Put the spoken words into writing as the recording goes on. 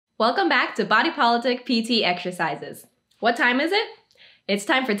Welcome back to Body Politic PT exercises. What time is it? It's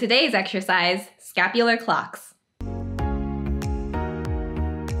time for today's exercise, scapular clocks.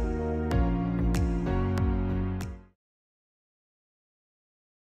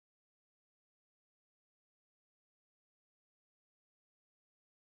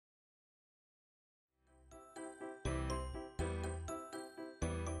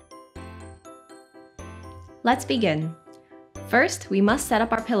 Let's begin. First, we must set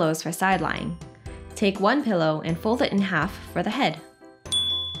up our pillows for side lying. Take one pillow and fold it in half for the head.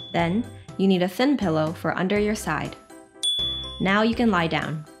 Then, you need a thin pillow for under your side. Now you can lie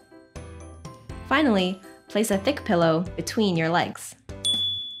down. Finally, place a thick pillow between your legs.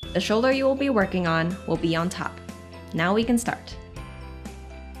 The shoulder you will be working on will be on top. Now we can start.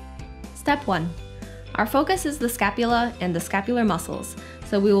 Step 1. Our focus is the scapula and the scapular muscles,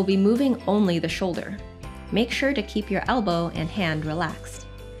 so we will be moving only the shoulder. Make sure to keep your elbow and hand relaxed.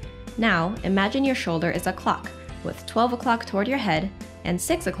 Now, imagine your shoulder is a clock, with 12 o'clock toward your head and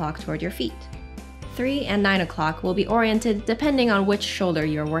 6 o'clock toward your feet. 3 and 9 o'clock will be oriented depending on which shoulder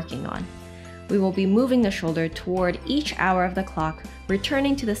you're working on. We will be moving the shoulder toward each hour of the clock,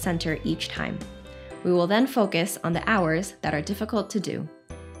 returning to the center each time. We will then focus on the hours that are difficult to do.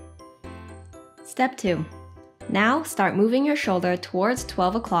 Step 2. Now start moving your shoulder towards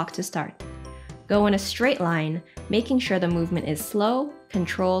 12 o'clock to start. Go in a straight line, making sure the movement is slow,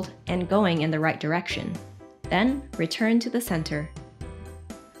 controlled, and going in the right direction. Then, return to the center.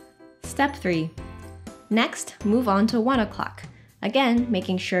 Step 3. Next, move on to 1 o'clock. Again,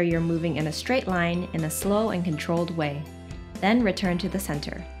 making sure you're moving in a straight line in a slow and controlled way. Then return to the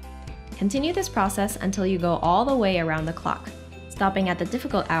center. Continue this process until you go all the way around the clock, stopping at the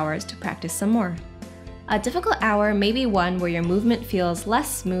difficult hours to practice some more. A difficult hour may be one where your movement feels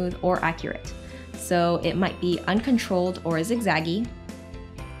less smooth or accurate. So it might be uncontrolled or zigzaggy,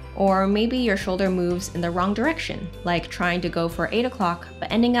 or maybe your shoulder moves in the wrong direction, like trying to go for 8 o'clock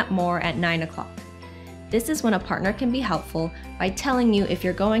but ending up more at 9 o'clock. This is when a partner can be helpful by telling you if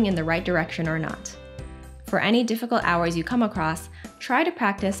you're going in the right direction or not. For any difficult hours you come across, try to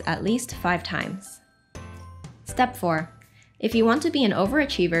practice at least 5 times. Step 4. If you want to be an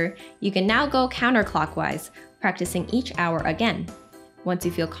overachiever, you can now go counterclockwise, practicing each hour again. Once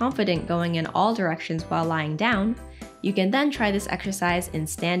you feel confident going in all directions while lying down, you can then try this exercise in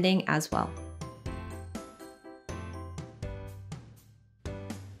standing as well.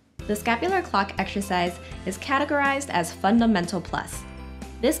 The scapular clock exercise is categorized as Fundamental Plus.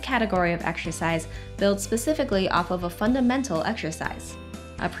 This category of exercise builds specifically off of a fundamental exercise.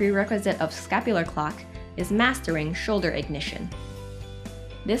 A prerequisite of scapular clock is mastering shoulder ignition.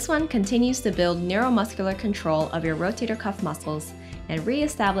 This one continues to build neuromuscular control of your rotator cuff muscles and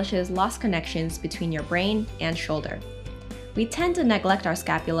re-establishes lost connections between your brain and shoulder. We tend to neglect our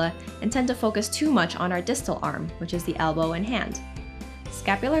scapula and tend to focus too much on our distal arm, which is the elbow and hand.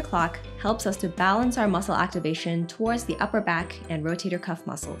 Scapular clock helps us to balance our muscle activation towards the upper back and rotator cuff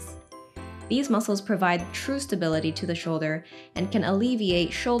muscles. These muscles provide true stability to the shoulder and can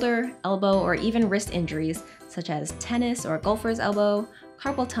alleviate shoulder, elbow, or even wrist injuries such as tennis or golfer's elbow,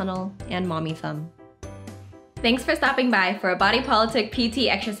 carpal tunnel, and mommy thumb. Thanks for stopping by for a Body Politic PT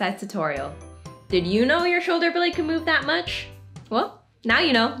exercise tutorial. Did you know your shoulder blade can move that much? Well, now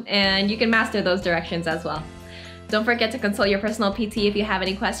you know, and you can master those directions as well. Don't forget to consult your personal PT if you have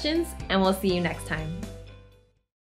any questions, and we'll see you next time.